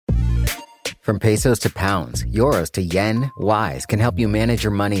From pesos to pounds, euros to yen, Wise can help you manage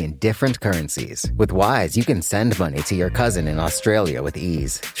your money in different currencies. With Wise, you can send money to your cousin in Australia with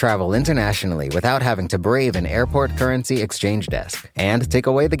ease, travel internationally without having to brave an airport currency exchange desk, and take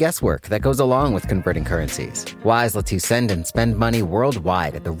away the guesswork that goes along with converting currencies. Wise lets you send and spend money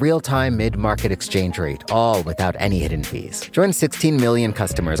worldwide at the real-time mid-market exchange rate, all without any hidden fees. Join 16 million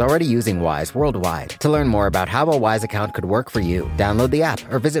customers already using Wise worldwide. To learn more about how a Wise account could work for you, download the app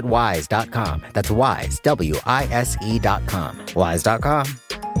or visit wise.com. That's Wise, WISE.com. Wise.com.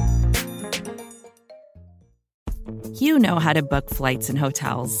 You know how to book flights and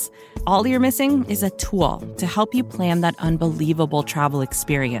hotels. All you're missing is a tool to help you plan that unbelievable travel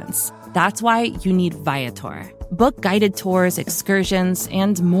experience. That's why you need Viator. Book guided tours, excursions,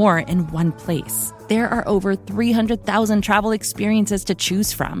 and more in one place. There are over 300,000 travel experiences to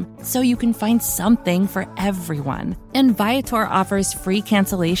choose from, so you can find something for everyone. And Viator offers free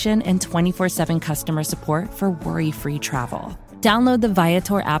cancellation and 24/7 customer support for worry-free travel. Download the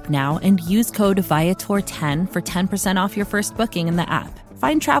Viator app now and use code Viator10 for 10% off your first booking in the app.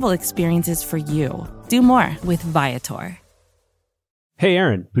 Find travel experiences for you. Do more with Viator. Hey,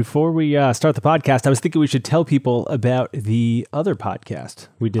 Aaron, before we start the podcast, I was thinking we should tell people about the other podcast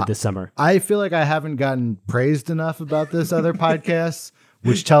we did this summer. I feel like I haven't gotten praised enough about this other podcast,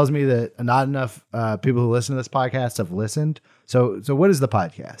 which tells me that not enough people who listen to this podcast have listened. So what is the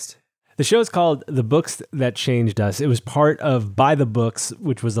podcast? The show is called The Books That Changed Us. It was part of By the Books,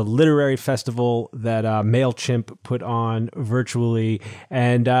 which was a literary festival that MailChimp put on virtually.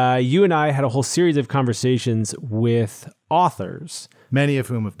 And you and I had a whole series of conversations with authors. Many of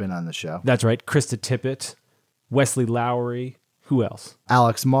whom have been on the show. That's right. Krista Tippett, Wesley Lowery. Who else?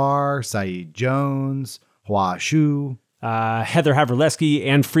 Alex Marr, Saeed Jones, Hua Shu. Heather Havrilesky,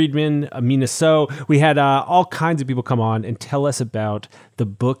 Ann Friedman, Amina So. We had all kinds of people come on and tell us about the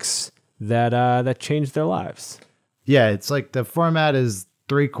books that changed their lives. Yeah, it's like the format is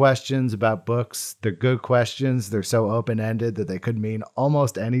 3 questions about books. They're good questions. They're so open-ended that they could mean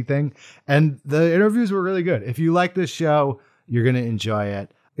almost anything. And the interviews were really good. If you like this show, you're going to enjoy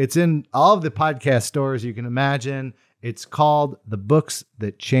it. It's in all of the podcast stores you can imagine. It's called The Books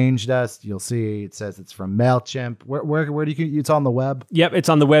That Changed Us. You'll see it says it's from MailChimp. Where do you it's on the web? Yep, it's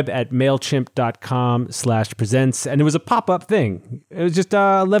on the web at mailchimp.com/presents. And it was a pop-up thing. It was just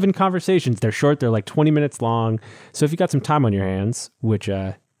 11 conversations. They're short. They're like 20 minutes long. So if you got some time on your hands, which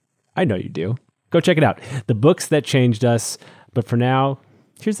I know you do, go check it out. The Books That Changed Us. But for now,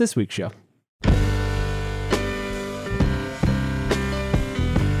 here's this week's show.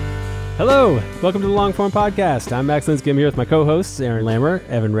 Hello, welcome to the Long Form Podcast. I'm Max Linsky. I'm here with my co-hosts, Aaron Lammer,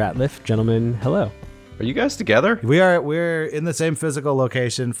 Evan Ratliff. Gentlemen, hello. Are you guys together? We're in the same physical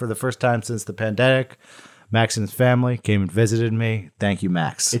location for the first time since the pandemic. Max and his family came and visited me. Thank you,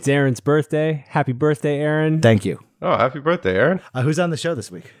 Max. It's Aaron's birthday. Happy birthday, Aaron. Thank you. Oh, happy birthday, Aaron. Who's on the show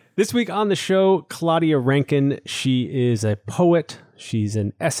this week? This week on the show, Claudia Rankine. She is a poet. She's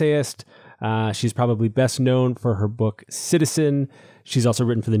an essayist. She's probably best known for her book, Citizen. She's also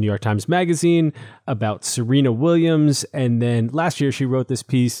written for the New York Times Magazine about Serena Williams. And then last year, she wrote this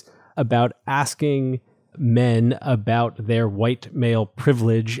piece about asking men about their white male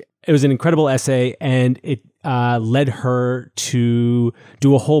privilege. It was an incredible essay, and it led her to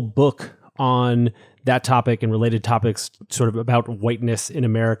do a whole book on that topic and related topics, sort of about whiteness in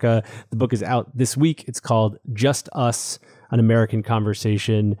America. The book is out this week. It's called Just Us, An American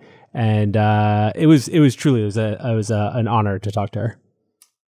Conversation. And it was truly an honor to talk to her.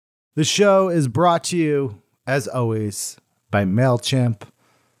 The show is brought to you, as always, by MailChimp.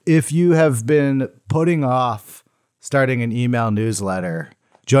 If you have been putting off starting an email newsletter,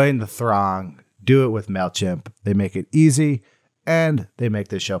 join the throng. Do it with MailChimp. They make it easy, and they make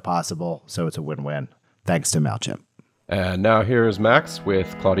this show possible, so it's a win-win. Thanks to MailChimp. And now here's Max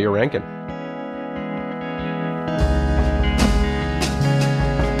with Claudia Rankine.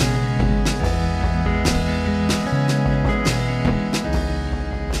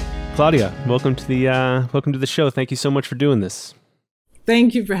 Claudia, welcome to the show. Thank you so much for doing this.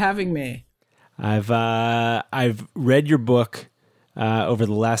 Thank you for having me. I've read your book over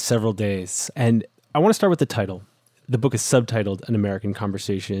the last several days, and I want to start with the title. The book is subtitled An American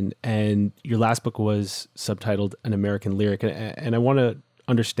Conversation, and your last book was subtitled An American Lyric, and I want to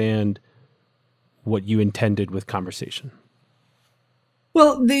understand what you intended with conversation.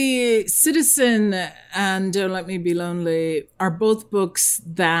 Well, The Citizen and Don't Let Me Be Lonely are both books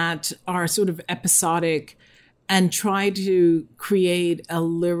that are sort of episodic and try to create a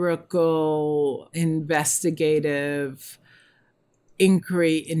lyrical, investigative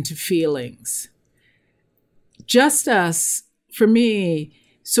inquiry into feelings. Just Us, for me,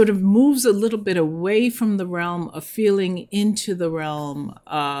 sort of moves a little bit away from the realm of feeling into the realm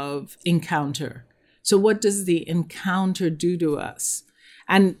of encounter. So what does the encounter do to us?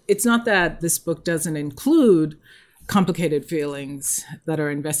 And it's not that this book doesn't include complicated feelings that are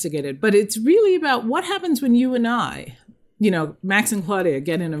investigated, but it's really about what happens when you and I, Max and Claudia,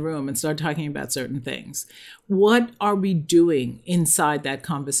 get in a room and start talking about certain things. What are we doing inside that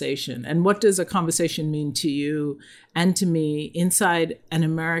conversation? And what does a conversation mean to you and to me inside an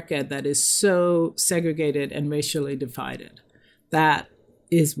America that is so segregated and racially divided? That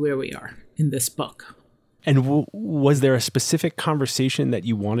is where we are in this book. And was there a specific conversation that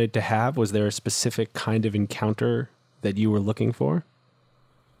you wanted to have? Was there a specific kind of encounter that you were looking for?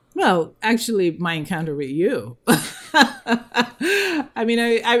 Well, actually, my encounter with you. I mean,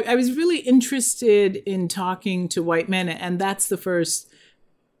 I was really interested in talking to white men, and that's the first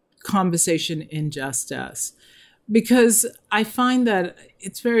conversation in Just Us. Because I find that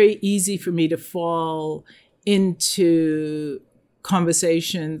it's very easy for me to fall into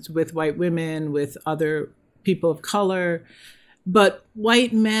conversations with white women, with other people of color, but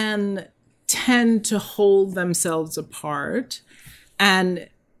white men tend to hold themselves apart. And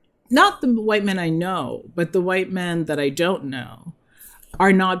not the white men I know, but the white men that I don't know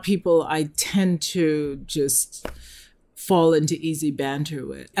are not people I tend to just fall into easy banter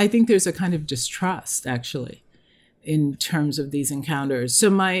with. I think there's a kind of distrust, actually, in terms of these encounters. So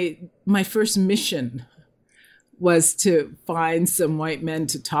my first mission was to find some white men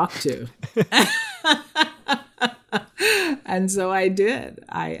to talk to. And so I did.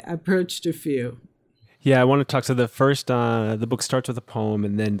 I approached a few. Yeah, I want to talk. So the book starts with a poem,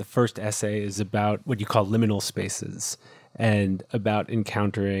 and then the first essay is about what you call liminal spaces and about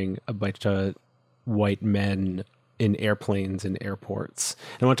encountering a bunch of white men in airplanes and airports.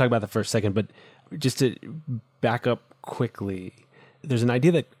 And I want to talk about the first second, but just to back up quickly, there's an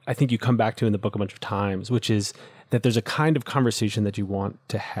idea that I think you come back to in the book a bunch of times, which is that there's a kind of conversation that you want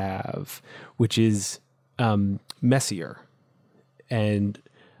to have, which is messier and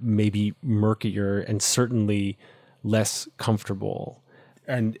maybe murkier and certainly less comfortable,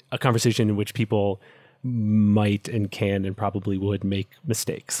 and a conversation in which people might and can and probably would make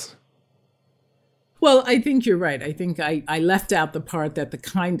mistakes. Well, I think you're right. I think I left out the part that the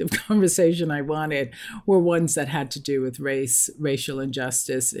kind of conversation I wanted were ones that had to do with race, racial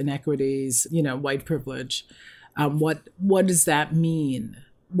injustice, inequities, white privilege. What does that mean?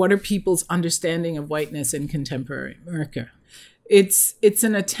 What are people's understanding of whiteness in contemporary America? It's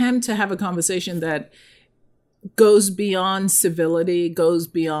an attempt to have a conversation that goes beyond civility, goes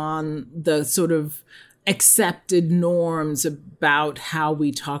beyond the sort of accepted norms about how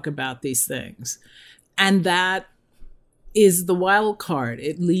we talk about these things. And that is the wild card.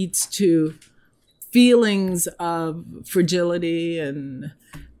 It leads to feelings of fragility and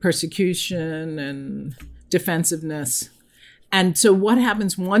persecution and defensiveness. And so what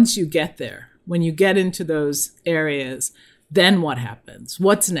happens once you get there, when you get into those areas? Then what happens?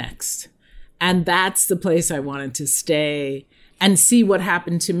 What's next? And that's the place I wanted to stay and see what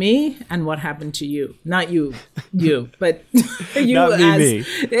happened to me and what happened to you. Not you, but you Not me.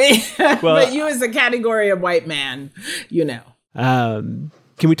 But you as a category of white man, Can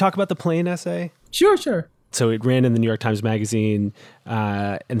we talk about the plane essay? Sure. So it ran in the New York Times Magazine,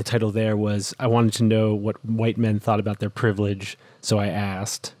 and the title there was, I wanted to know what white men thought about their privilege, so I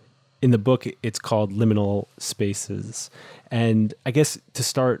asked. In the book, it's called Liminal Spaces. And I guess to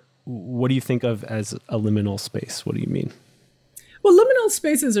start, what do you think of as a liminal space? What do you mean? Well, liminal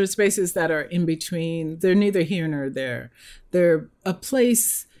spaces are spaces that are in between. They're neither here nor there. They're a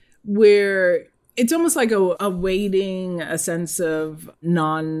place where it's almost like a waiting, a sense of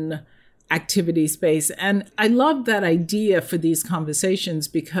non-activity space. And I love that idea for these conversations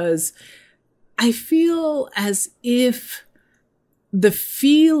because I feel as if the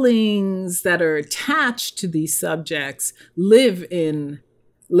feelings that are attached to these subjects live in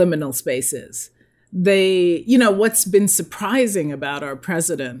liminal spaces. What's been surprising about our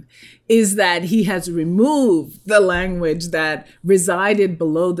president is that he has removed the language that resided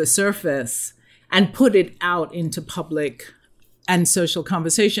below the surface and put it out into public and social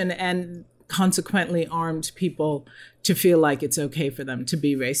conversation, and consequently armed people to feel like it's okay for them to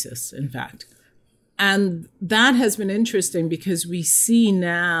be racist, in fact. And that has been interesting because we see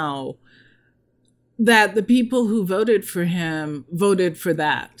now that the people who voted for him voted for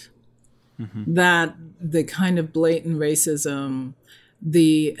that. Mm-hmm. That the kind of blatant racism,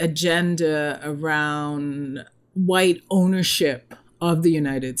 the agenda around white ownership of the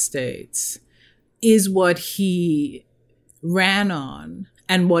United States is what he ran on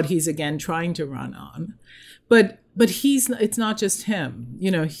and what he's again trying to run on. But But it's not just him.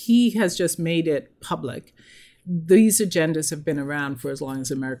 He has just made it public. These agendas have been around for as long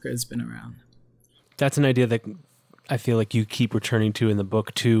as America has been around. That's an idea that I feel like you keep returning to in the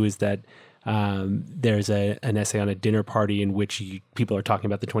book too, is that there's an essay on a dinner party in which people are talking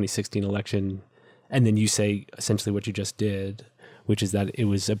about the 2016 election, and then you say essentially what you just did, which is that it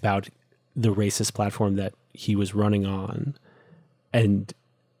was about the racist platform that he was running on, and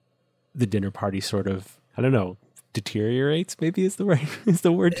the dinner party sort of, I don't know, deteriorates, maybe is the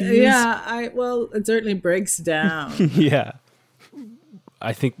word to use. Yeah, it certainly breaks down. Yeah.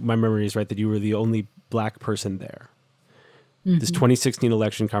 I think my memory is right that you were the only Black person there. Mm-hmm. This 2016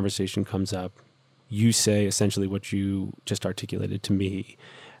 election conversation comes up. You say essentially what you just articulated to me.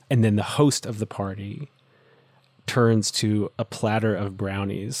 And then the host of the party turns to a platter of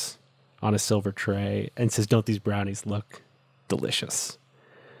brownies on a silver tray and says, "Don't these brownies look delicious?"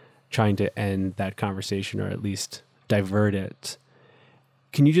 Trying to end that conversation, or at least divert it.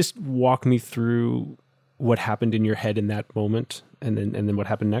 Can you just walk me through what happened in your head in that moment, and then what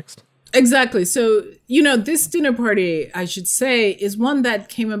happened next? Exactly. So, this dinner party, I should say, is one that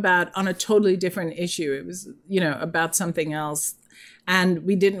came about on a totally different issue. It was, about something else. And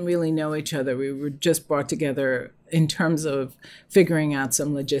we didn't really know each other. We were just brought together in terms of figuring out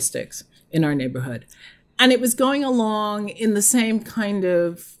some logistics in our neighborhood. And it was going along in the same kind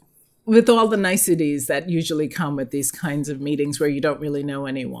of, with all the niceties that usually come with these kinds of meetings where you don't really know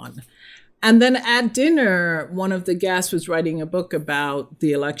anyone. And then at dinner, one of the guests was writing a book about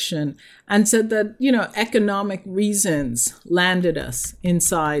the election and said that, economic reasons landed us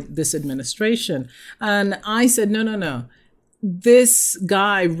inside this administration. And I said, no. This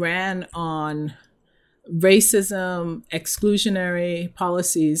guy ran on racism, exclusionary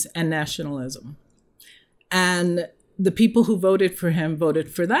policies, and nationalism. And the people who voted for him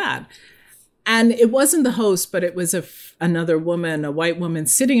voted for that. And it wasn't the host, but it was another woman, a white woman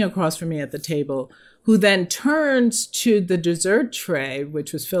sitting across from me at the table, who then turns to the dessert tray,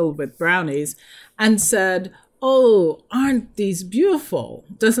 which was filled with brownies, and said, "Oh, aren't these beautiful?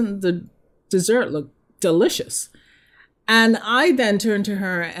 Doesn't the dessert look delicious?" And I then turned to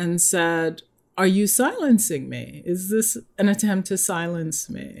her and said, "Are you silencing me? Is this an attempt to silence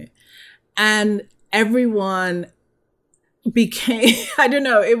me?" And everyone became, I don't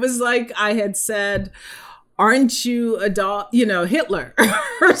know, it was like I had said, "Aren't you a dog, Hitler?"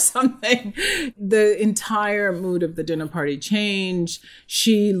 or something. The entire mood of the dinner party changed.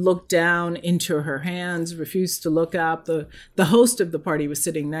 She looked down into her hands, refused to look up. The host of the party was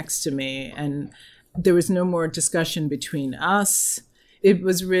sitting next to me, and there was no more discussion between us. It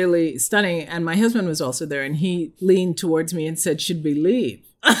was really stunning. And my husband was also there, and he leaned towards me and said, "Should we leave?"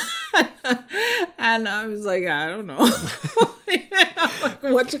 And I was like, I don't know.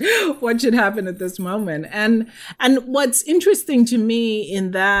 What should happen at this moment? And what's interesting to me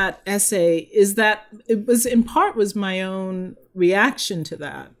in that essay is that it was in part was my own reaction to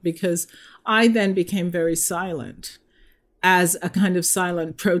that, because I then became very silent as a kind of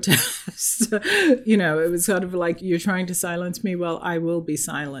silent protest. It was sort of like, you're trying to silence me. Well, I will be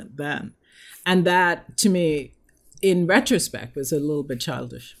silent then. And that, to me, in retrospect, was a little bit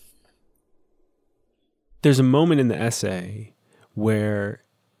childish. There's a moment in the essay where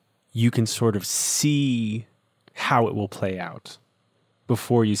you can sort of see how it will play out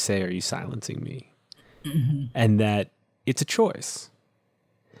before you say, "Are you silencing me?" Mm-hmm. And that it's a choice.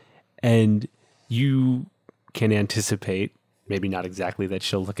 And you can anticipate, maybe not exactly that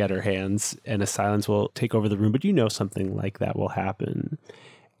she'll look at her hands and a silence will take over the room, but something like that will happen.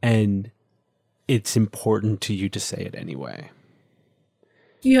 And it's important to you to say it anyway.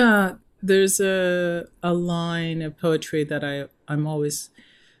 Yeah. There's a line of poetry that I'm always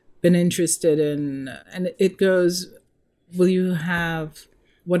been interested in, and it goes, "Will you have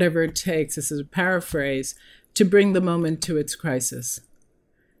whatever it takes," this is a paraphrase, "to bring the moment to its crisis?"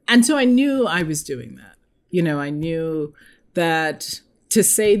 And so I knew I was doing that. I knew that to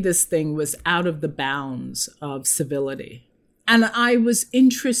say this thing was out of the bounds of civility. And I was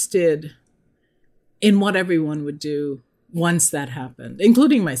interested in what everyone would do once that happened,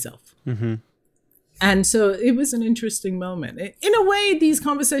 including myself. Mm-hmm. And so it was an interesting moment. In a way, these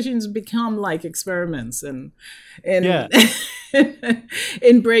conversations become like experiments in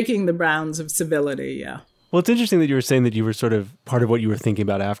breaking the bounds of civility. Yeah. Well, it's interesting that you were saying that you were sort of, part of what you were thinking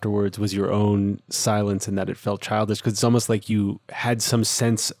about afterwards was your own silence, and that it felt childish, because it's almost like you had some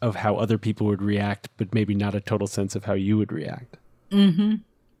sense of how other people would react, but maybe not a total sense of how you would react. Mm-hmm.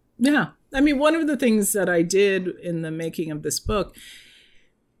 Yeah. I mean, one of the things that I did in the making of this book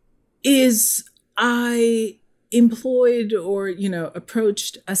is I employed or,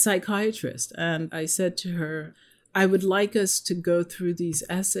 approached a psychiatrist. And I said to her, I would like us to go through these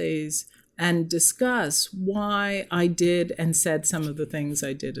essays and discuss why I did and said some of the things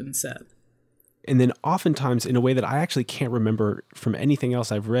I did and said. And then oftentimes, in a way that I actually can't remember from anything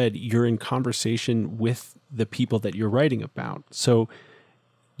else I've read, you're in conversation with the people that you're writing about. So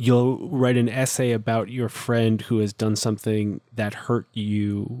you'll write an essay about your friend who has done something that hurt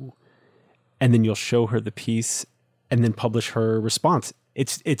you, and then you'll show her the piece and then publish her response.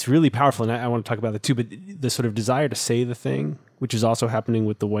 It's really powerful, and I want to talk about that too, but the sort of desire to say the thing, which is also happening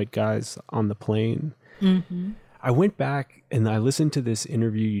with the white guys on the plane. Mm-hmm. I went back and I listened to this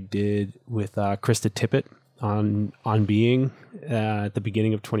interview you did with Krista Tippett on Being at the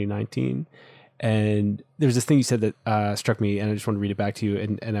beginning of 2019. And there's this thing you said that struck me, and I just want to read it back to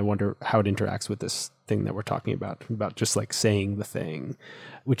you. And I wonder how it interacts with this thing that we're talking about just like saying the thing,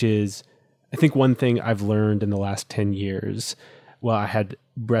 which is, I think one thing I've learned in the last 10 years, well, I had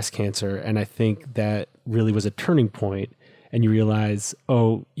breast cancer, and I think that really was a turning point. And you realize,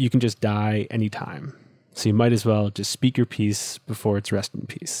 oh, you can just die anytime. So you might as well just speak your piece before it's rest in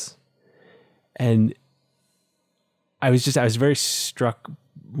peace. And I was very struck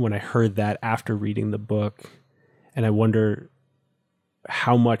when I heard that after reading the book. And I wonder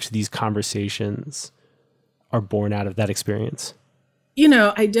how much these conversations are born out of that experience. You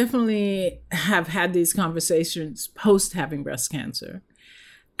know, I definitely have had these conversations post having breast cancer.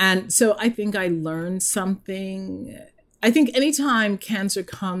 And so I think I learned something. I think anytime cancer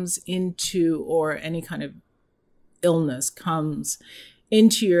comes into, or any kind of illness comes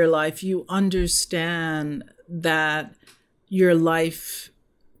into your life, you understand that your life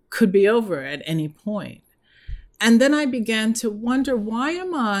could be over at any point. And then I began to wonder, why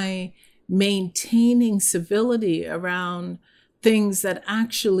am I maintaining civility around things that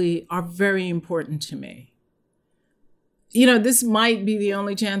actually are very important to me? You know, this might be the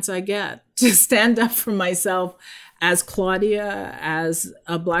only chance I get to stand up for myself as Claudia, as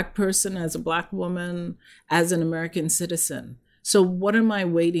a Black person, as a Black woman, as an American citizen. So what am I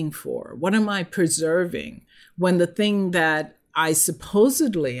waiting for? What am I preserving when the thing that I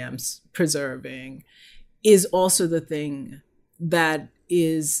supposedly am preserving is also the thing that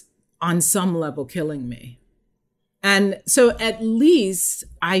is on some level killing me? And so at least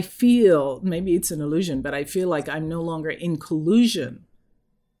I feel, maybe it's an illusion, but I feel like I'm no longer in collusion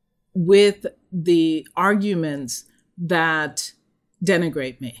with the arguments that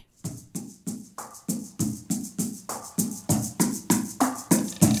denigrate me.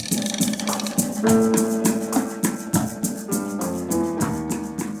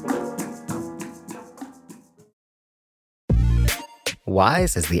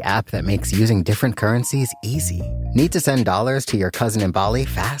 Wise is the app that makes using different currencies easy. Need to send dollars to your cousin in Bali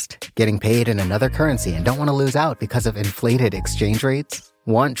fast? Getting paid in another currency and don't want to lose out because of inflated exchange rates?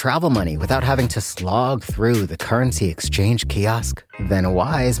 Want travel money without having to slog through the currency exchange kiosk? Then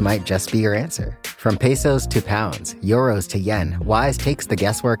Wise might just be your answer. From pesos to pounds, euros to yen, Wise takes the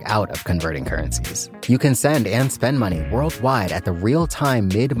guesswork out of converting currencies. You can send and spend money worldwide at the real-time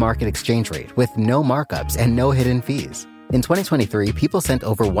mid-market exchange rate with no markups and no hidden fees. In 2023, people sent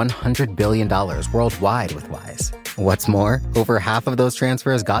over $100 billion worldwide with Wise. What's more, over half of those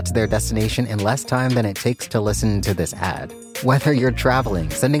transfers got to their destination in less time than it takes to listen to this ad. Whether you're traveling,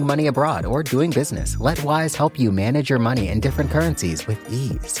 sending money abroad, or doing business, let Wise help you manage your money in different currencies with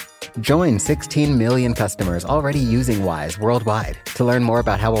ease. Join 16 million customers already using Wise worldwide. To learn more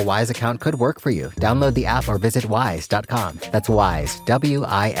about how a Wise account could work for you, download the app or visit wise.com. That's Wise,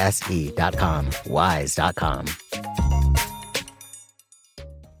 WISE.com. Wise.com.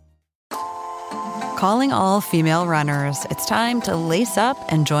 Calling all female runners, it's time to lace up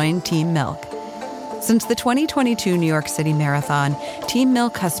and join Team Milk. Since the 2022 New York City Marathon, Team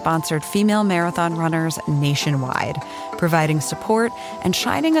Milk has sponsored female marathon runners nationwide, providing support and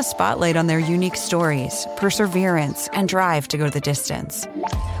shining a spotlight on their unique stories, perseverance, and drive to go the distance.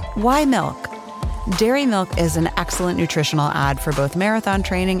 Why milk? Dairy milk is an excellent nutritional ad for both marathon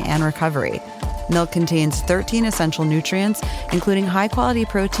training and recovery. Milk contains 13 essential nutrients, including high-quality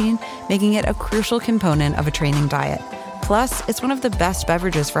protein, making it a crucial component of a training diet. Plus, it's one of the best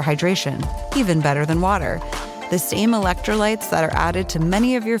beverages for hydration, even better than water. The same electrolytes that are added to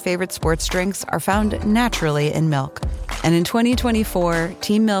many of your favorite sports drinks are found naturally in milk. And in 2024,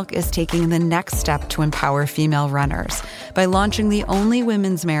 Team Milk is taking the next step to empower female runners by launching the only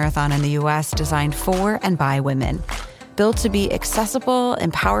women's marathon in the U.S. designed for and by women. Built to be accessible,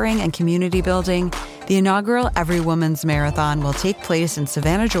 empowering, and community building, the inaugural Every Woman's Marathon will take place in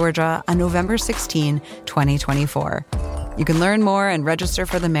Savannah, Georgia on November 16, 2024. You can learn more and register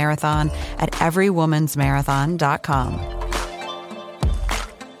for the marathon at everywomansmarathon.com.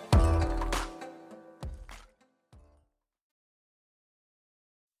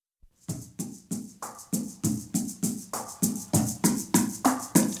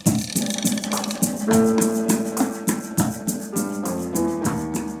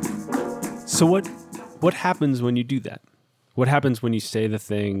 So what happens when you do that? What happens when you say the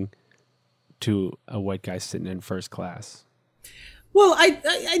thing to a white guy sitting in first class? Well, I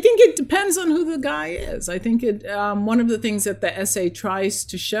think it depends on who the guy is. I think one of the things that the essay tries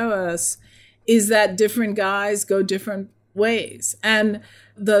to show us is that different guys go different ways. And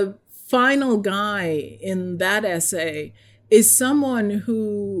the final guy in that essay is someone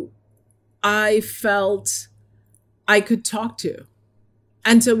who I felt I could talk to.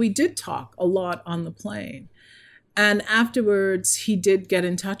 And so we did talk a lot on the plane. And afterwards, he did get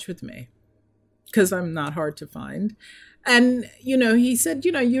in touch with me because I'm not hard to find. And, he said,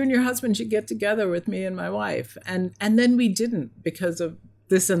 you and your husband should get together with me and my wife. And then we didn't because of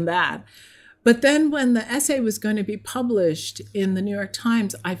this and that. But then when the essay was going to be published in the New York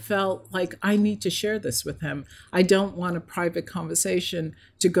Times, I felt like I need to share this with him. I don't want a private conversation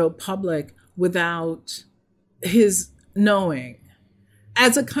to go public without his knowing,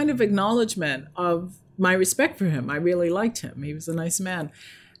 as a kind of acknowledgement of my respect for him. I really liked him. He was a nice man.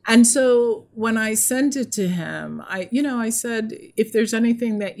 And so when I sent it to him, I said, if there's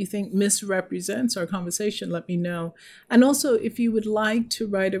anything that you think misrepresents our conversation, let me know. And also, if you would like to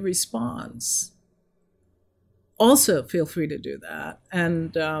write a response, also feel free to do that.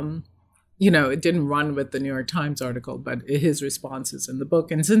 And, it didn't run with the New York Times article, but his response is in the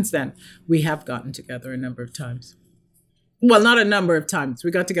book. And since then, we have gotten together a number of times. Well, not a number of times. We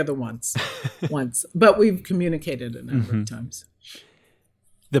got together once, but we've communicated a number of times.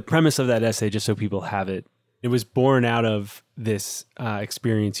 The premise of that essay, just so people have it, it was born out of this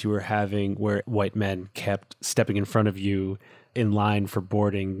experience you were having where white men kept stepping in front of you in line for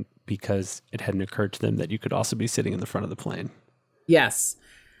boarding because it hadn't occurred to them that you could also be sitting in the front of the plane. Yes.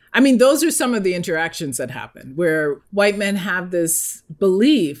 I mean, those are some of the interactions that happen where white men have this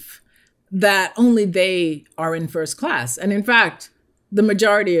belief that only they are in first class. And in fact, the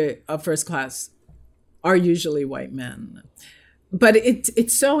majority of first class are usually white men. But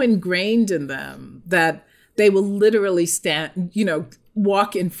it's so ingrained in them that they will literally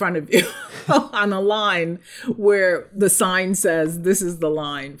walk in front of you on a line where the sign says, this is the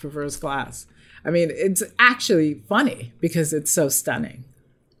line for first class. I mean, it's actually funny because it's so stunning.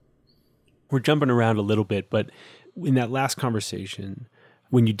 We're jumping around a little bit, but in that last conversation,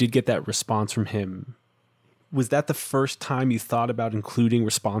 when you did get that response from him, was that the first time you thought about including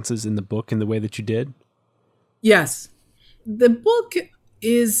responses in the book in the way that you did? Yes. The book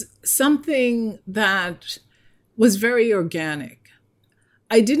is something that was very organic.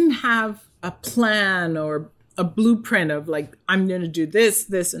 I didn't have a plan or a blueprint of like, I'm going to do this,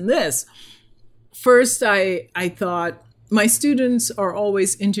 this, and this. First, I thought my students are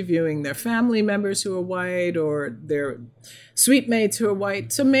always interviewing their family members who are white or their suite mates who are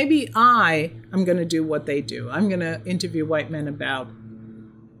white. So maybe I'm going to do what they do. I'm going to interview white men about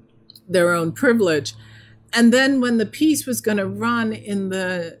their own privilege. And then when the piece was going to run in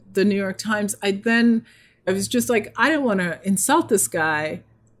the New York Times, I was just like, I don't want to insult this guy.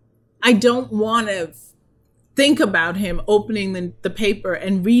 I don't want to think about him opening the paper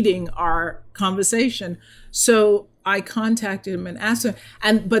and reading our conversation. So I contacted him and asked him.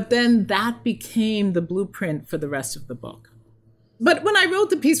 But then that became the blueprint for the rest of the book. But when I wrote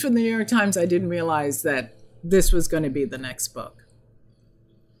the piece for the New York Times, I didn't realize that this was going to be the next book.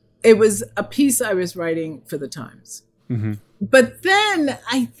 It was a piece I was writing for the Times. Mm-hmm. But then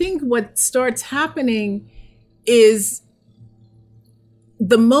I think what starts happening is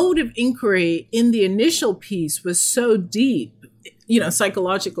the mode of inquiry in the initial piece was so deep,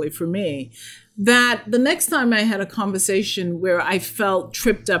 psychologically for me, that the next time I had a conversation where I felt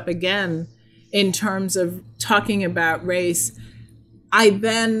tripped up again in terms of talking about race, I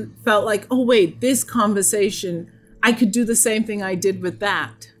then felt like, oh, wait, this conversation, I could do the same thing I did with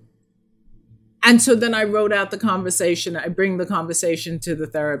that. And so then I wrote out the conversation, I bring the conversation to the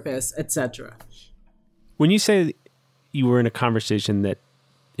therapist, etc. When you say you were in a conversation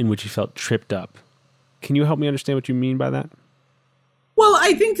in which you felt tripped up, can you help me understand what you mean by that? Well,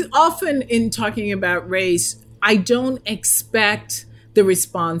 I think often in talking about race, I don't expect the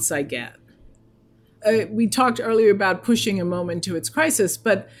response I get. We talked earlier about pushing a moment to its crisis,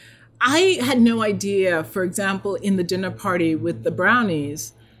 but I had no idea, for example, in the dinner party with the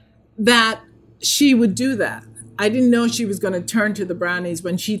brownies, that she would do that. I didn't know she was going to turn to the brownies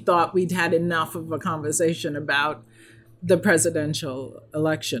when she thought we'd had enough of a conversation about the presidential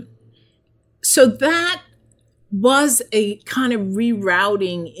election. So that was a kind of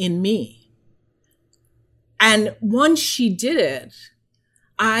rerouting in me. And once she did it,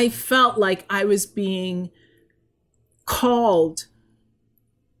 I felt like I was being called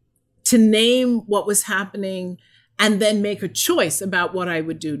to name what was happening and then make a choice about what I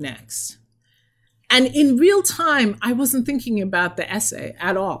would do next. And in real time, I wasn't thinking about the essay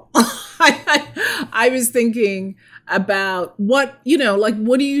at all. I was thinking about what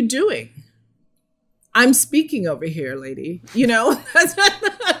are you doing? I'm speaking over here, lady.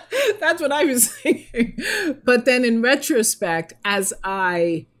 That's what I was thinking. But then in retrospect,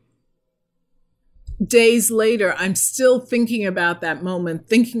 days later, I'm still thinking about that moment,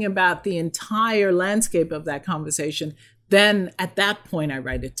 thinking about the entire landscape of that conversation. Then at that point, I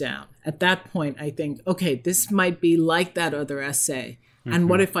write it down. At that point, I think, okay, this might be like that other essay. Mm-hmm. And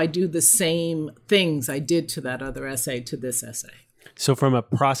what if I do the same things I did to that other essay to this essay? So from a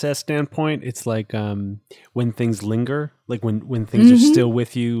process standpoint, it's like when things linger, like when things are still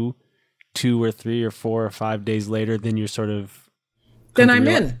with you 2 or 3 or 4 or 5 days later, then you're sort of... Then I'm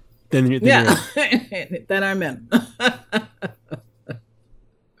in. Then Then I'm in.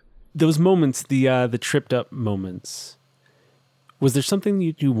 Those moments, the tripped up moments, was there something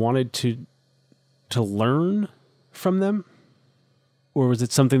you wanted to learn from them? Or was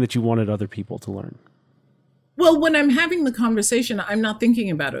it something that you wanted other people to learn? Well, when I'm having the conversation, I'm not thinking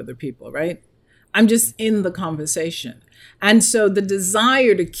about other people, right? I'm just in the conversation. And so the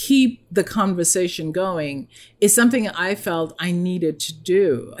desire to keep the conversation going is something I felt I needed to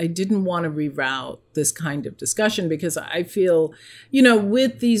do. I didn't want to reroute this kind of discussion because I feel,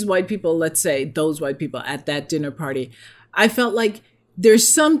 with these white people, let's say those white people at that dinner party, I felt like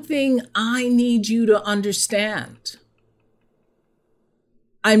there's something I need you to understand.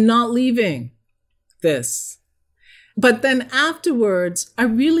 I'm not leaving this. But then afterwards, I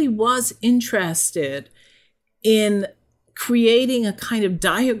really was interested in creating a kind of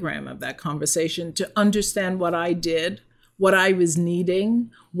diagram of that conversation to understand what I did, what I was needing,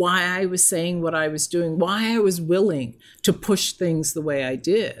 why I was saying what I was doing, why I was willing to push things the way I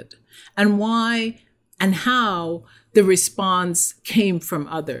did, and why and how the response came from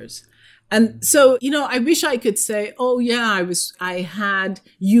others. And so, I wish I could say, oh yeah, I had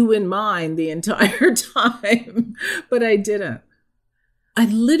you in mind the entire time, but I didn't. I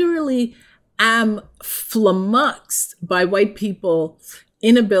literally am flummoxed by white people's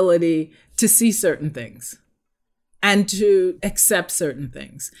inability to see certain things and to accept certain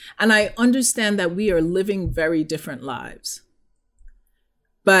things. And I understand that we are living very different lives.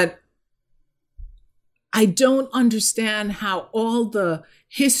 But I don't understand how all the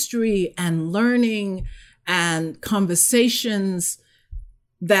history and learning and conversations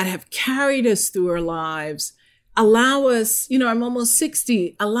that have carried us through our lives allow us, I'm almost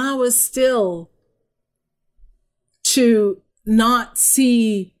 60, allow us still to not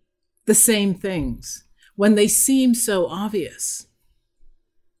see the same things when they seem so obvious.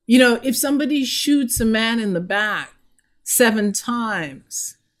 If somebody shoots a man in the back 7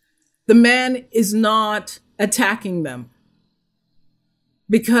 times, the man is not attacking them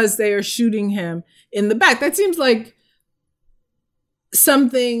because they are shooting him in the back. That seems like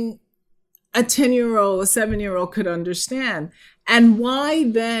something a 10-year-old, a 7-year-old could understand. And why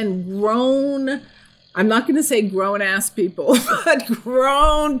then I'm not going to say grown-ass people, but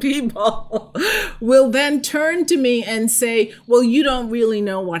grown people will then turn to me and say, well, you don't really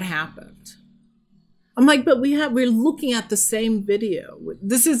know what happened. I'm like, but we're looking at the same video.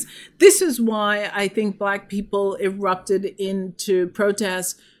 This is why I think Black people erupted into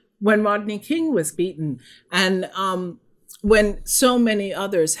protests when Rodney King was beaten and when so many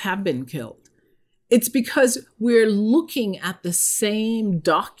others have been killed. It's because we're looking at the same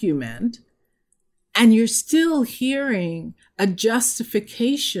document and you're still hearing a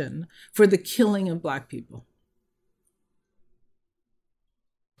justification for the killing of Black people.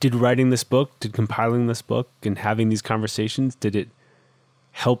 Did writing this book, did compiling this book and having these conversations, did it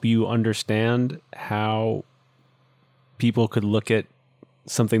help you understand how people could look at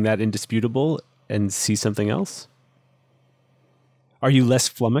something that indisputable and see something else? Are you less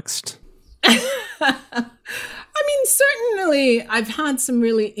flummoxed? Certainly I've had some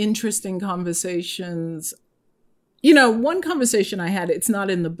really interesting conversations. One conversation I had, it's not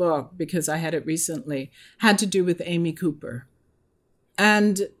in the book because I had it recently, had to do with Amy Cooper.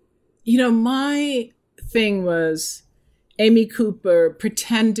 And, my thing was Amy Cooper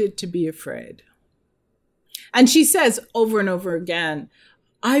pretended to be afraid. And she says over and over again,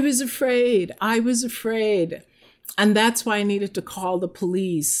 I was afraid. And that's why I needed to call the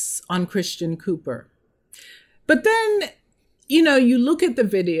police on Christian Cooper. But then, you look at the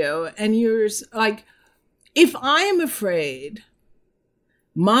video and you're like, if I am afraid,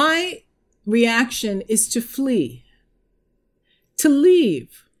 my reaction is to flee, to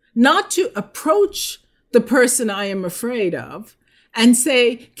leave, not to approach the person I am afraid of and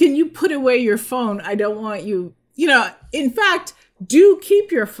say, can you put away your phone? I don't want you, in fact, do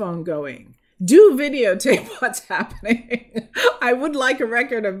keep your phone going. Do videotape what's happening. I would like a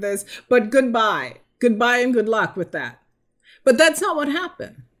record of this, but goodbye. Goodbye and good luck with that. But that's not what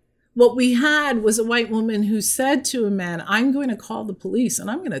happened. What we had was a white woman who said to a man, I'm going to call the police and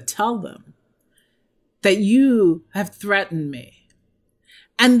I'm going to tell them that you have threatened me.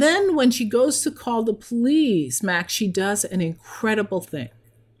 And then when she goes to call the police, Max, she does an incredible thing.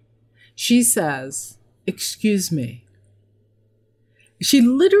 She says, excuse me. She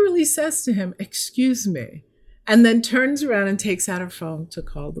literally says to him, excuse me, and then turns around and takes out her phone to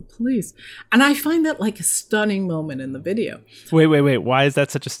call the police. And I find that like a stunning moment in the video. Wait. Why is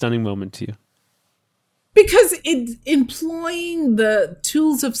that such a stunning moment to you? Because it's employing the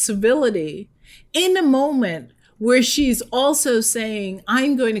tools of civility in a moment where she's also saying,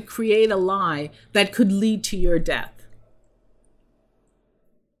 I'm going to create a lie that could lead to your death.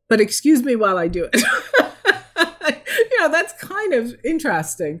 But excuse me while I do it. That's kind of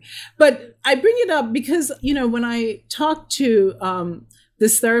interesting. But I bring it up because, when I talked to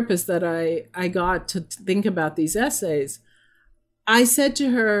this therapist that I got to think about these essays, I said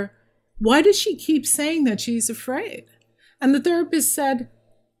to her, why does she keep saying that she's afraid? And the therapist said,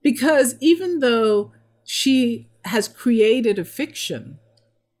 because even though she has created a fiction,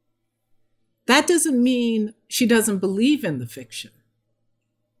 that doesn't mean she doesn't believe in the fiction.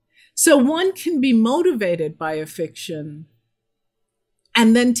 So one can be motivated by a fiction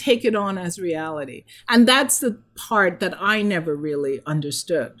and then take it on as reality. And that's the part that I never really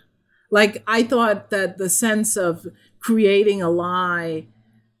understood. Like, I thought that the sense of creating a lie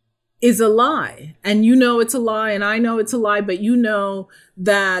is a lie. And it's a lie, and I know it's a lie, but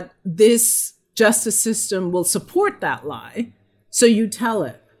that this justice system will support that lie. So you tell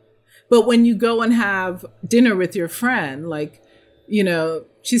it. But when you go and have dinner with your friend,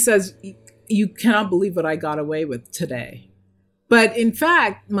 she says, you cannot believe what I got away with today. But in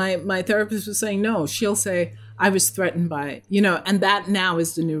fact, my therapist was saying, no, she'll say, I was threatened by, and that now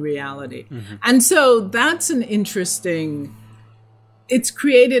is the new reality. Mm-hmm. And so that's an interesting, it's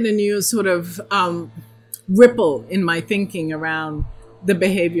created a new sort of ripple in my thinking around the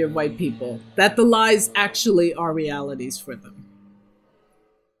behavior of white people, that the lies actually are realities for them.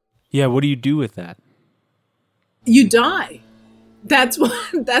 Yeah, what do you do with that? You die. That's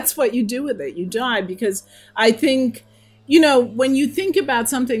what you do with it. You die, because I think, when you think about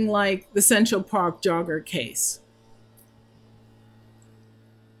something like the Central Park jogger case,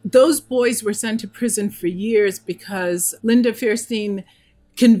 those boys were sent to prison for years because Linda Fairstein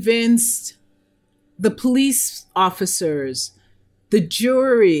convinced the police officers, the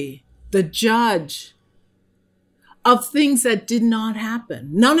jury, the judge of things that did not happen.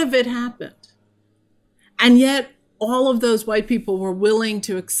 None of it happened. And yet, all of those white people were willing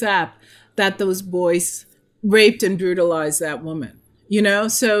to accept that those boys raped and brutalized that woman,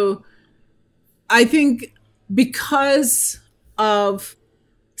 So I think because of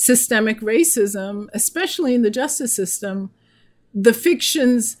systemic racism, especially in the justice system, the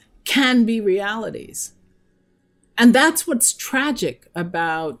fictions can be realities. And that's what's tragic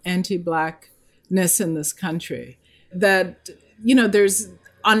about anti-Blackness in this country, that, there's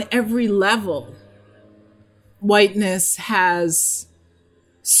on every level, whiteness has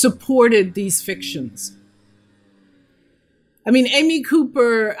supported these fictions. I mean, Amy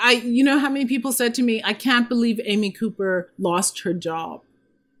Cooper, you know how many people said to me, I can't believe Amy Cooper lost her job.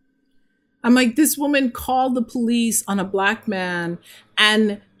 I'm like, this woman called the police on a Black man,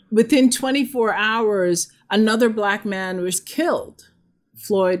 and within 24 hours, another Black man was killed.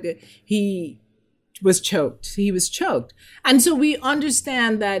 Floyd, he was choked. And so we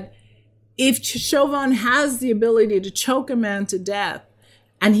understand that if Chauvin has the ability to choke a man to death,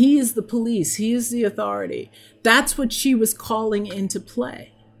 and he is the police, he is the authority, that's what she was calling into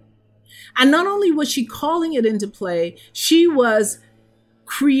play. And not only was she calling it into play, she was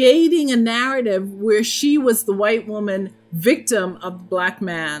creating a narrative where she was the white woman victim of the Black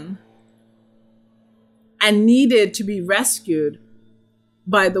man and needed to be rescued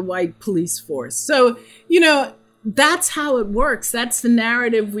by the white police force. So, that's how it works. That's the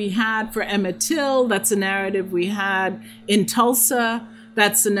narrative we had for Emmett Till. That's the narrative we had in Tulsa.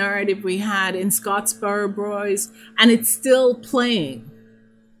 That's the narrative we had in Scottsboro Boys. And it's still playing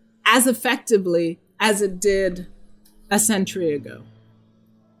as effectively as it did a century ago.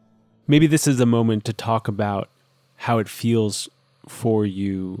 Maybe this is a moment to talk about how it feels for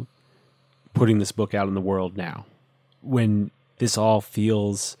you putting this book out in the world now, when this all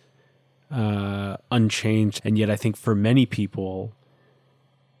feels unchanged. And yet I think for many people,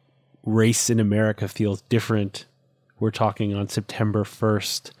 race in America feels different. We're talking on September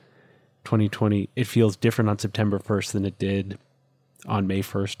 1st, 2020. It feels different on September 1st than it did on May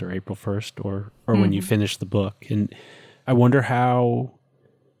 1st or April 1st or when you finish the book. And I wonder how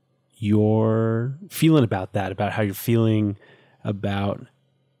you're feeling about that, about how you're feeling about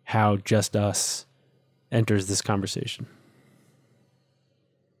how Just Us enters this conversation.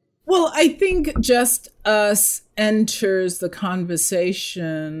 Well, I think Just Us enters the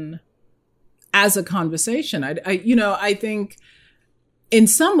conversation as a conversation. I think in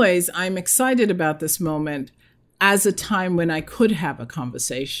some ways I'm excited about this moment as a time when I could have a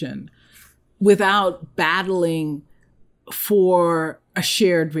conversation without battling for a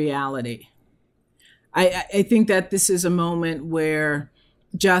shared reality. I think that this is a moment where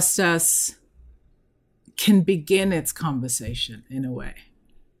Just Us can begin its conversation in a way.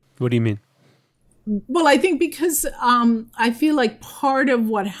 What do you mean? Well, I think because I feel like part of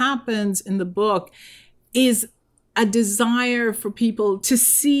what happens in the book is a desire for people to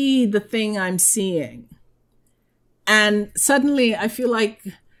see the thing I'm seeing. And suddenly I feel like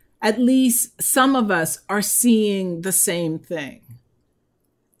at least some of us are seeing the same thing.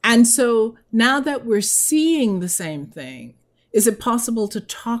 And so now that we're seeing the same thing, is it possible to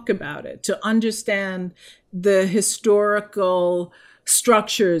talk about it, to understand the historical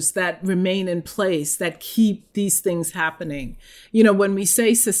structures that remain in place that keep these things happening? You know, when we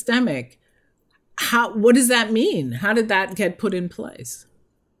say systemic, what does that mean? How did that get put in place?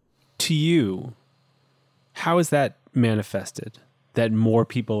 To you, how is that manifested? That more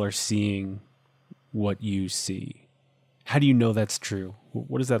people are seeing what you see? How do you know that's true?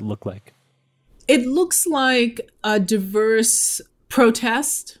 What does that look like? It looks like a diverse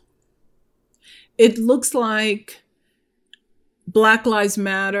protest. It looks like Black Lives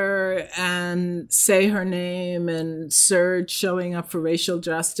Matter and Say Her Name and Surge showing up for racial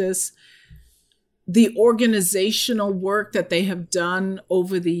justice. The organizational work that they have done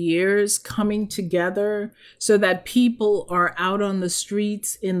over the years coming together so that people are out on the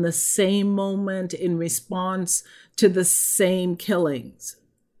streets in the same moment in response to the same killings.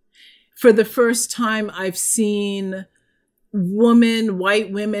 For the first time, I've seen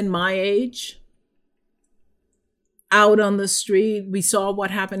white women my age, out on the street. We saw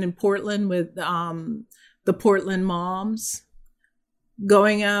what happened in Portland with the Portland moms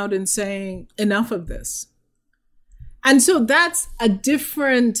going out and saying, enough of this. And so that's a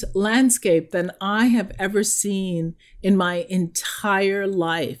different landscape than I have ever seen in my entire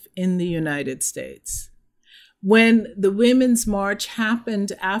life in the United States. When the Women's March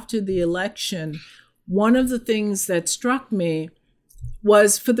happened after the election, one of the things that struck me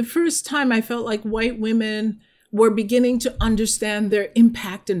was for the first time, I felt like white women were beginning to understand their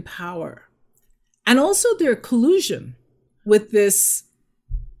impact and power, and also their collusion with this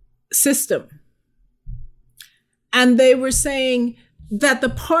system. And they were saying that the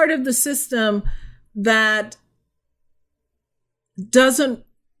part of the system that doesn't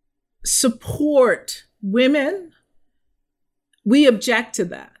support women, we object to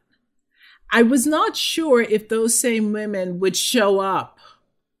that. I was not sure if those same women would show up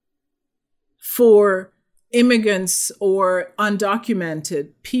for immigrants or undocumented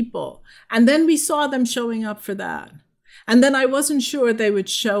people. And then we saw them showing up for that. And then I wasn't sure they would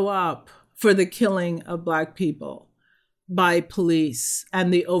show up for the killing of Black people by police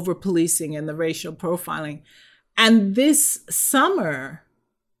and the over-policing and the racial profiling. And this summer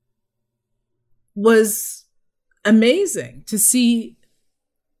was amazing to see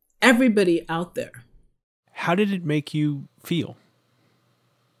everybody out there. How did it make you feel?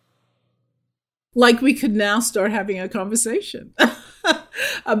 Like we could now start having a conversation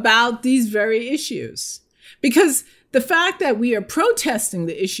about these very issues. Because the fact that we are protesting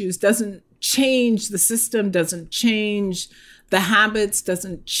the issues doesn't change the system, doesn't change the habits,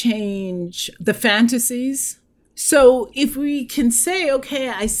 doesn't change the fantasies. So if we can say, okay,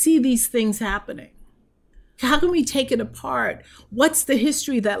 I see these things happening, how can we take it apart? What's the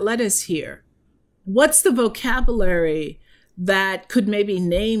history that led us here? What's the vocabulary that could maybe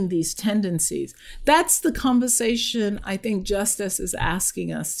name these tendencies? That's the conversation I think Just Us is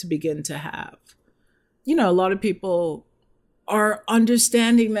asking us to begin to have. You know, a lot of people are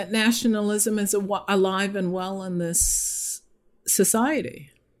understanding that nationalism is alive and well in this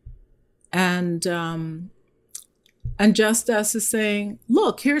society. And Just Us is saying,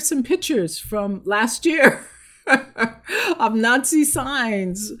 look, here's some pictures from last year of Nazi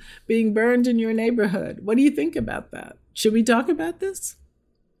signs being burned in your neighborhood. What do you think about that? Should we talk about this?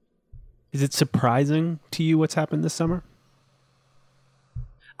 Is it surprising to you what's happened this summer?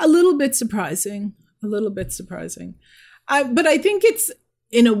 A little bit surprising. But I think it's,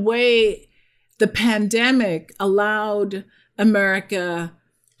 in a way, the pandemic allowed America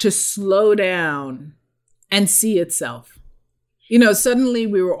to slow down and see itself. Suddenly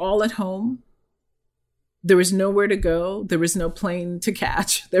we were all at home. There was nowhere to go. There was no plane to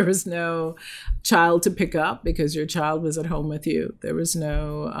catch. There was no child to pick up because your child was at home with you. There was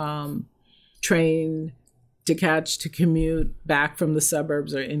no train to catch to commute back from the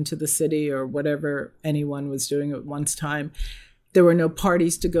suburbs or into the city or whatever anyone was doing at one's time. There were no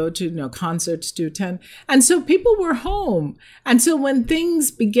parties to go to, no concerts to attend. And so people were home. And so when things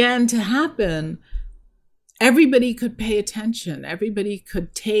began to happen, everybody could pay attention. Everybody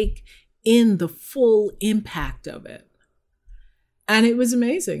could take in the full impact of it. And it was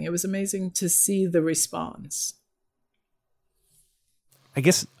amazing. It was amazing to see the response. I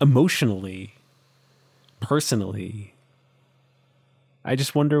guess emotionally, personally, I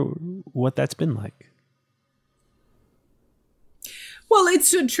just wonder what that's been like. Well,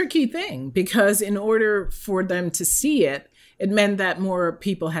 it's a tricky thing because in order for them to see it, it meant that more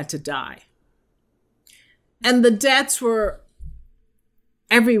people had to die. And the deaths were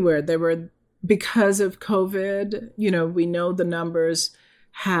everywhere. They were because of COVID. We know the numbers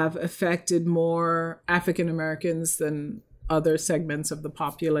have affected more African Americans than other segments of the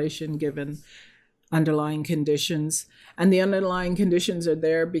population, given underlying conditions. And the underlying conditions are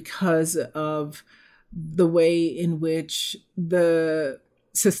there because of the way in which the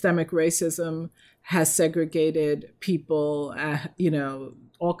systemic racism has segregated people,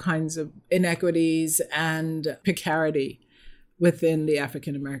 all kinds of inequities and precarity within the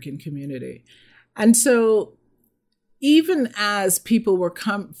African American community. And so even as people were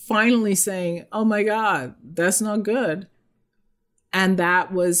finally saying, oh my God, that's not good, and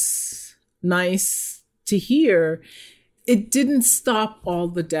that was nice to hear, it didn't stop all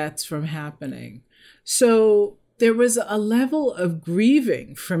the deaths from happening. So there was a level of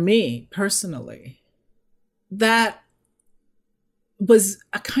grieving for me personally that was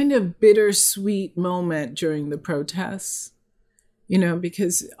a kind of bittersweet moment during the protests,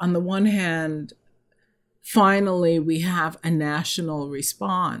 because on the one hand, finally we have a national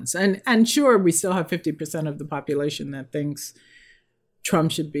response. And sure, we still have 50% of the population that thinks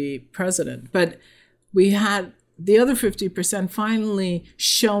Trump should be president. But we had the other 50% finally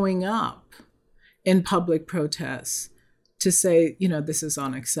showing up in public protests to say, this is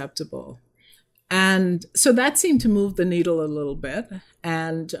unacceptable. And so that seemed to move the needle a little bit.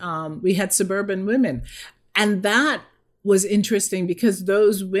 And we had suburban women. And that was interesting because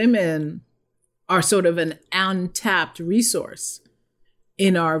those women are sort of an untapped resource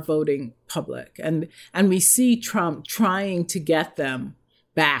in our voting public. And we see Trump trying to get them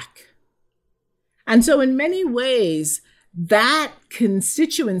back. And so in many ways, that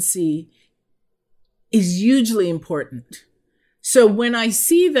constituency is hugely important. So when I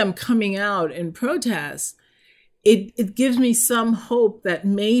see them coming out in protests, it gives me some hope that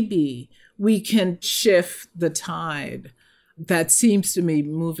maybe we can shift the tide that seems to be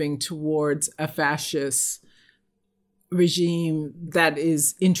moving towards a fascist regime that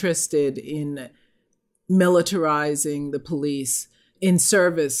is interested in militarizing the police in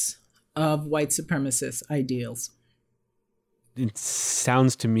service of white supremacist ideals. It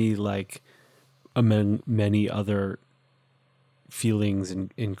sounds to me like, among many other feelings,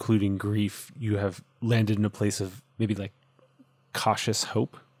 including grief, you have landed in a place of maybe like cautious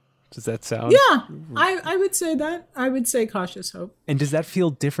hope. Does that sound? Yeah, I would say that. I would say cautious hope. And does that feel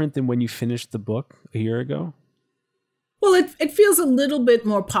different than when you finished the book a year ago? Well, it feels a little bit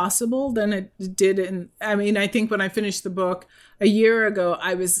more possible than it did. I think when I finished the book a year ago,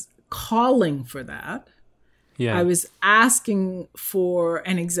 I was calling for that. Yeah. I was asking for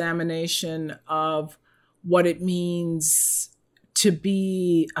an examination of what it means to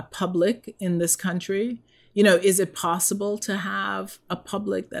be a public in this country. Is it possible to have a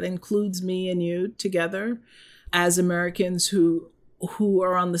public that includes me and you together as Americans who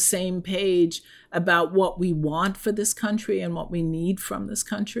are on the same page about what we want for this country and what we need from this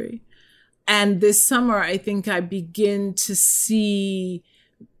country? And this summer, I think I begin to see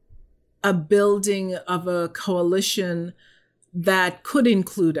a building of a coalition that could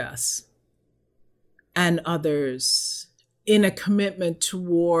include us and others in a commitment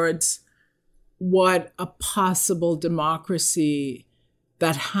towards what a possible democracy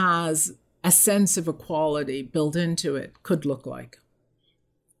that has a sense of equality built into it could look like.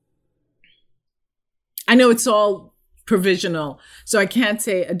 I know it's all provisional, so I can't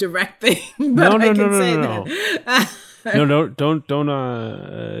say a direct thing, but I can say that.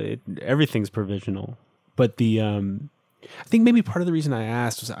 Don't. Everything's provisional. But I think maybe part of the reason I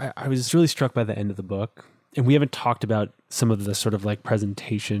asked was I was really struck by the end of the book, and we haven't talked about some of the sort of like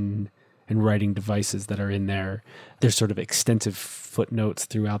presentation and writing devices that are in there. There's sort of extensive footnotes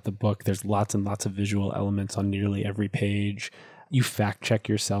throughout the book. There's lots and lots of visual elements on nearly every page. You fact check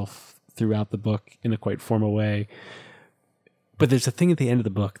yourself throughout the book in a quite formal way. But there's a thing at the end of the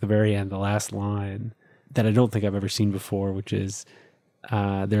book, the very end, the last line, that I don't think I've ever seen before, which is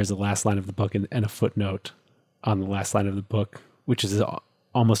there's the last line of the book and a footnote on the last line of the book, which is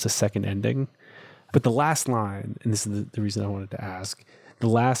almost a second ending. But the last line, and this is the reason I wanted to ask, the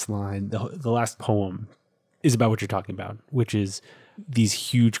last line, the last poem is about what you're talking about, which is these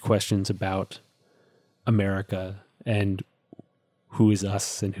huge questions about America and who is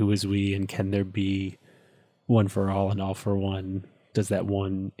us and who is we, and can there be one for all and all for one? Does that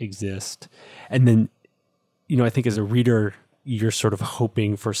one exist? And then, I think as a reader, you're sort of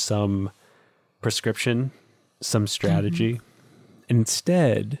hoping for some prescription, some strategy. Mm-hmm. And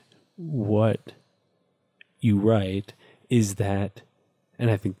instead, what you write is that, and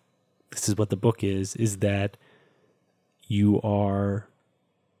I think this is what the book is that you are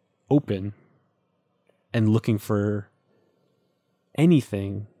open and looking for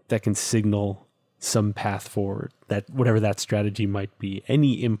anything that can signal some path forward, that whatever that strategy might be,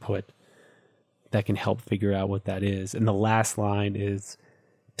 any input that can help figure out what that is. And the last line is,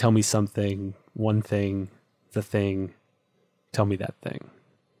 tell me something, one thing, the thing, tell me that thing.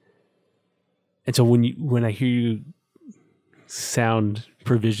 And so when I hear you sound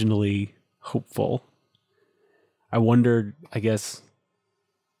provisionally hopeful, I wondered, I guess,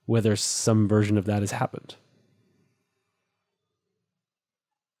 whether some version of that has happened.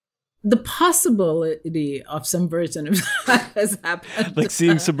 The possibility of some version of that has happened. Like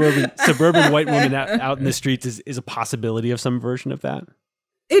seeing suburban white women out in the streets is a possibility of some version of that?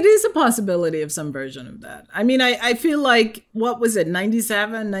 It is a possibility of some version of that. I mean, I feel like, what was it,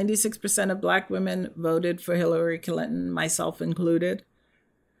 96% of Black women voted for Hillary Clinton, myself included.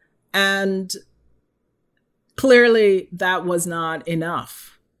 And clearly that was not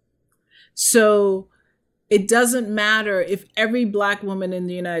enough. So it doesn't matter if every Black woman in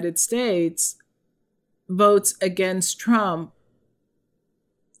the United States votes against Trump.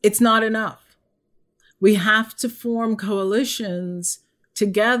 It's not enough. We have to form coalitions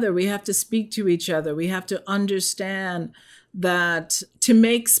together. We have to speak to each other. We have to understand that to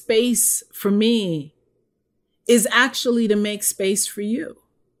make space for me is actually to make space for you.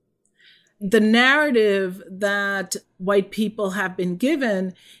 The narrative that white people have been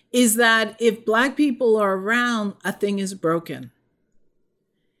given is that if Black people are around, a thing is broken.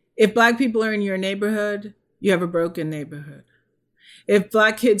 If Black people are in your neighborhood, you have a broken neighborhood. If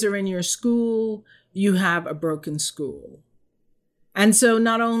Black kids are in your school, you have a broken school. And so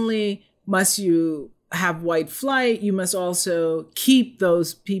not only must you have white flight, you must also keep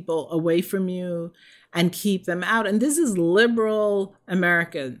those people away from you and keep them out. And this is liberal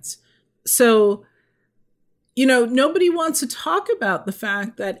Americans. So, nobody wants to talk about the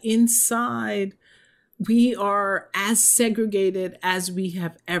fact that inside we are as segregated as we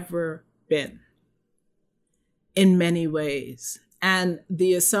have ever been in many ways. And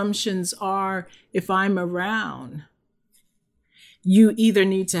the assumptions are, if I'm around, you either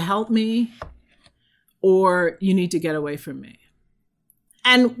need to help me or you need to get away from me.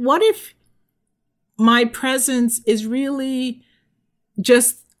 And what if my presence is really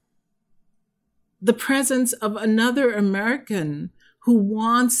just the presence of another American who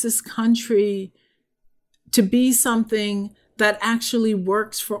wants this country to be something that actually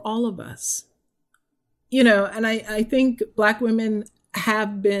works for all of us? And I think Black women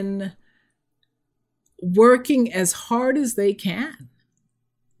have been working as hard as they can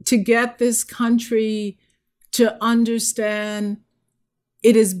to get this country to understand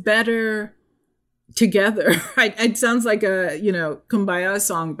it is better together. Right? It sounds like a, Kumbaya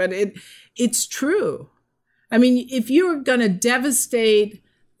song, but it's true. I mean, if you're going to devastate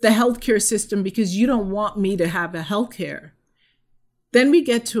the healthcare system because you don't want me to have a healthcare, then we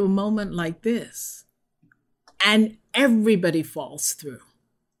get to a moment like this and everybody falls through.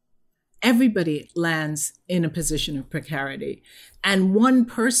 Everybody lands in a position of precarity. And one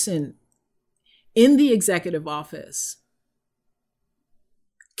person in the executive office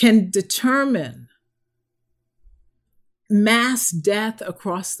can determine mass death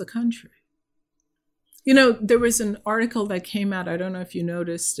across the country. There was an article that came out, I don't know if you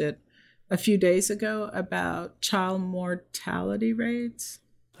noticed it, a few days ago about child mortality rates.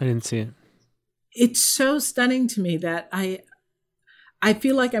 I didn't see it. It's so stunning to me that I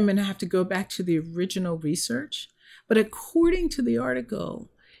feel like I'm going to have to go back to the original research. But according to the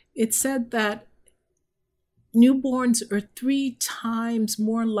article, it said that newborns are 3 times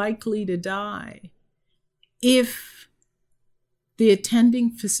more likely to die if the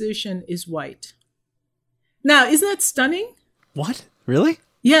attending physician is white. Now, isn't that stunning? What? Really?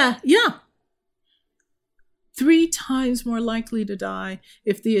 Yeah. 3 times more likely to die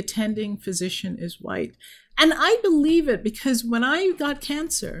if the attending physician is white. And I believe it because when I got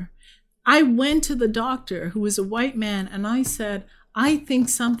cancer, I went to the doctor who was a white man and I said, I think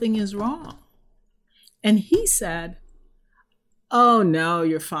something is wrong. And he said, oh no,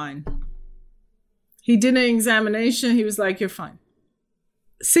 you're fine. He did an examination. He was like, you're fine.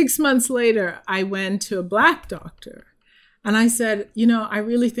 6 months later, I went to a Black doctor and I said, I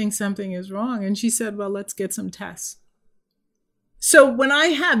really think something is wrong. And she said, well, let's get some tests. So when I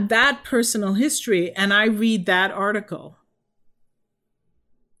have that personal history and I read that article,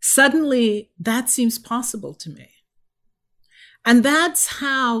 suddenly that seems possible to me. And that's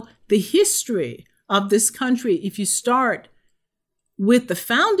how the history of this country, if you start with the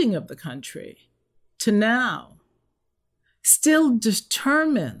founding of the country to now, still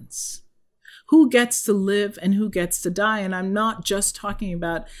determines who gets to live and who gets to die. And I'm not just talking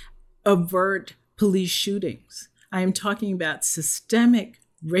about overt police shootings. I am talking about systemic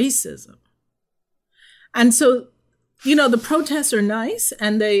racism. And so, the protests are nice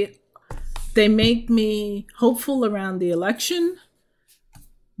and they make me hopeful around the election.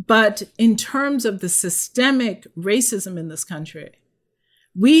 But in terms of the systemic racism in this country,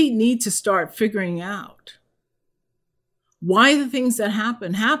 we need to start figuring out why the things that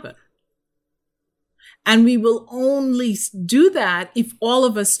happen. And we will only do that if all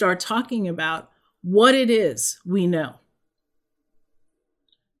of us start talking about what it is we know.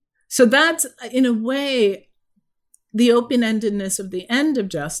 So that's, in a way, the open-endedness of the end of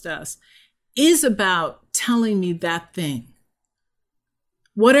Just Us is about telling me that thing.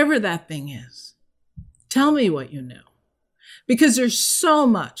 Whatever that thing is, tell me what you know. Because there's so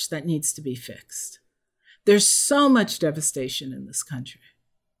much that needs to be fixed. There's so much devastation in this country.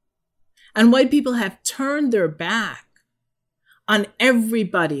 And white people have turned their back on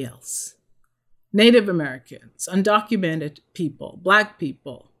everybody else. Native Americans, undocumented people, Black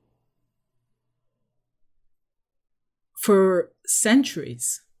people, for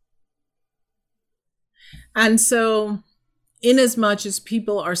centuries. And so, in as much as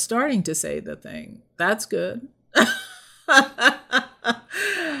people are starting to say the thing, that's good.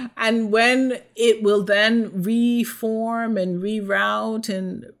 And when it will then reform and reroute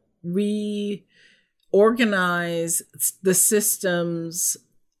and reorganize the systems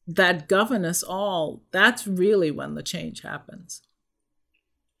that govern us all, that's really when the change happens.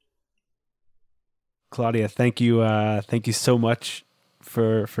 Claudia, thank you so much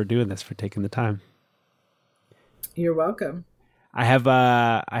for doing this, for taking the time. You're welcome. I have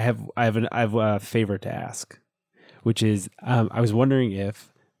a favor to ask, which is I was wondering if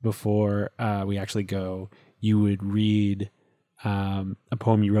before we actually go, you would read a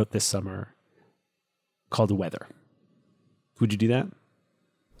poem you wrote this summer called "Weather." Would you do that?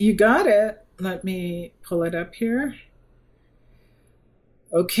 You got it. Let me pull it up here.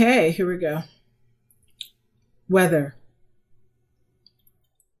 Okay, here we go. Weather.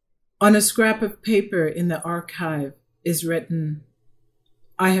 On a scrap of paper in the archive is written,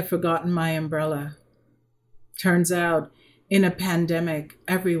 I have forgotten my umbrella. Turns out, in a pandemic,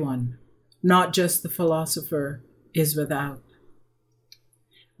 everyone, not just the philosopher, is without.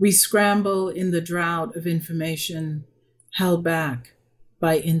 We scramble in the drought of information, held back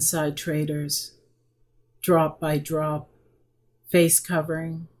by inside traders. Drop by drop, face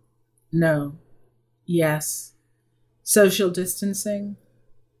covering, no, yes. Social distancing,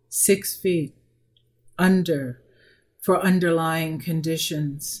 6 feet, under, for underlying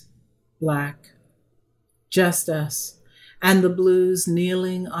conditions, Black. Just us, and the blues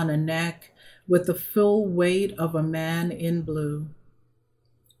kneeling on a neck with the full weight of a man in blue.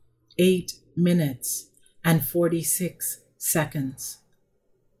 8 minutes and 46 seconds.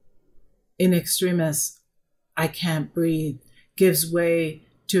 In extremis, I can't breathe, gives way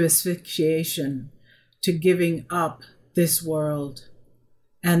to asphyxiation, to giving up this world.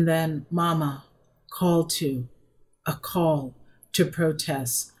 And then Mama, a call to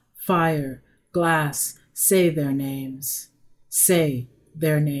protest, fire, glass, say their names.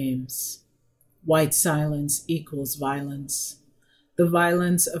 White silence equals violence. The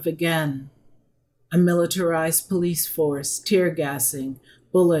violence of again, a militarized police force, tear gassing,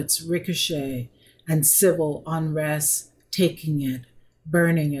 bullets ricochet, and civil unrest taking it,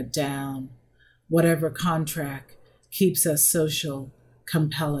 burning it down. Whatever contract keeps us social,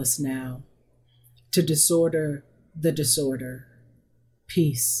 compel us now. To disorder the disorder.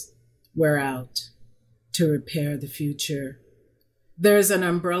 Peace, we're out. To repair the future. There's an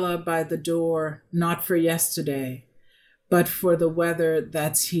umbrella by the door, not for yesterday, but for the weather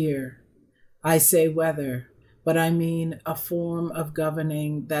that's here. I say weather, but I mean a form of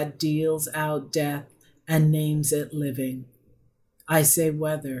governing that deals out death and names it living. I say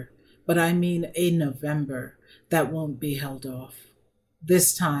weather, but I mean a November that won't be held off.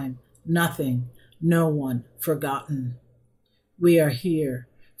 This time, nothing, no one forgotten. We are here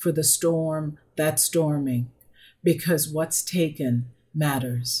for the storm that's storming, because what's taken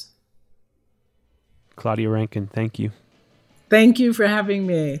matters. Claudia Rankine, thank you. Thank you for having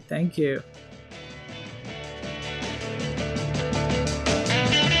me. Thank you.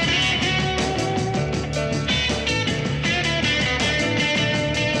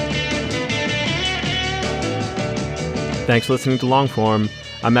 Thanks for listening to Longform.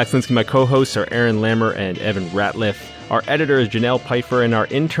 I'm Max Linsky. My co-hosts are Aaron Lammer and Evan Ratliff. Our editor is Janelle Pfeiffer, and our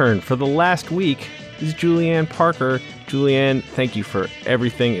intern for the last week is Julianne Parker. Julianne, thank you for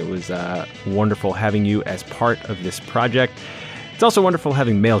everything. It was wonderful having you as part of this project. It's also wonderful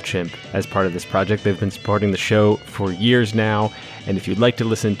having MailChimp as part of this project. They've been supporting the show for years now, and if you'd like to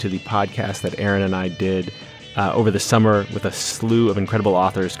listen to the podcast that Aaron and I did over the summer with a slew of incredible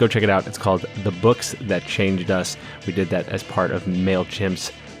authors, go check it out. It's called The Books That Changed Us. We did that as part of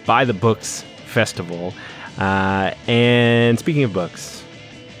MailChimp's Buy the Books Festival. And speaking of books,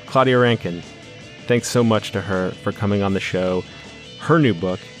 Claudia Rankine, thanks so much to her for coming on the show. Her new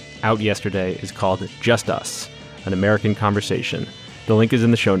book, out yesterday, is called Just Us, An American Conversation. The link is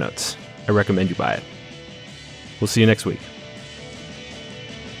in the show notes. I recommend you buy it. We'll see you next week.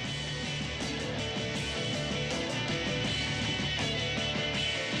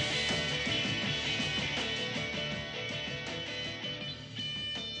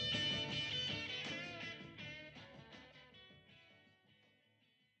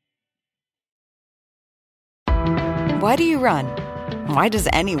 Why do you run? Why does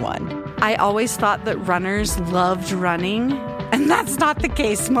anyone? I always thought that runners loved running, and that's not the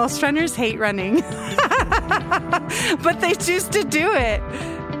case. Most runners hate running, but they choose to do it.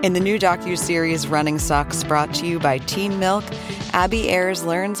 In the new docuseries Running Sucks, brought to you by Teen Milk, Abby Ayers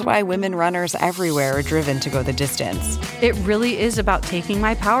learns why women runners everywhere are driven to go the distance. It really is about taking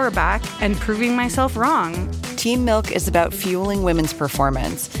my power back and proving myself wrong. Teen Milk is about fueling women's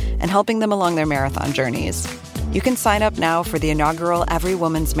performance and helping them along their marathon journeys. You can sign up now for the inaugural Every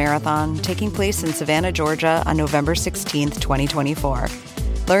Woman's Marathon, taking place in Savannah, Georgia on November 16th, 2024.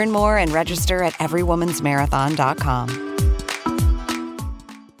 Learn more and register at everywomansmarathon.com.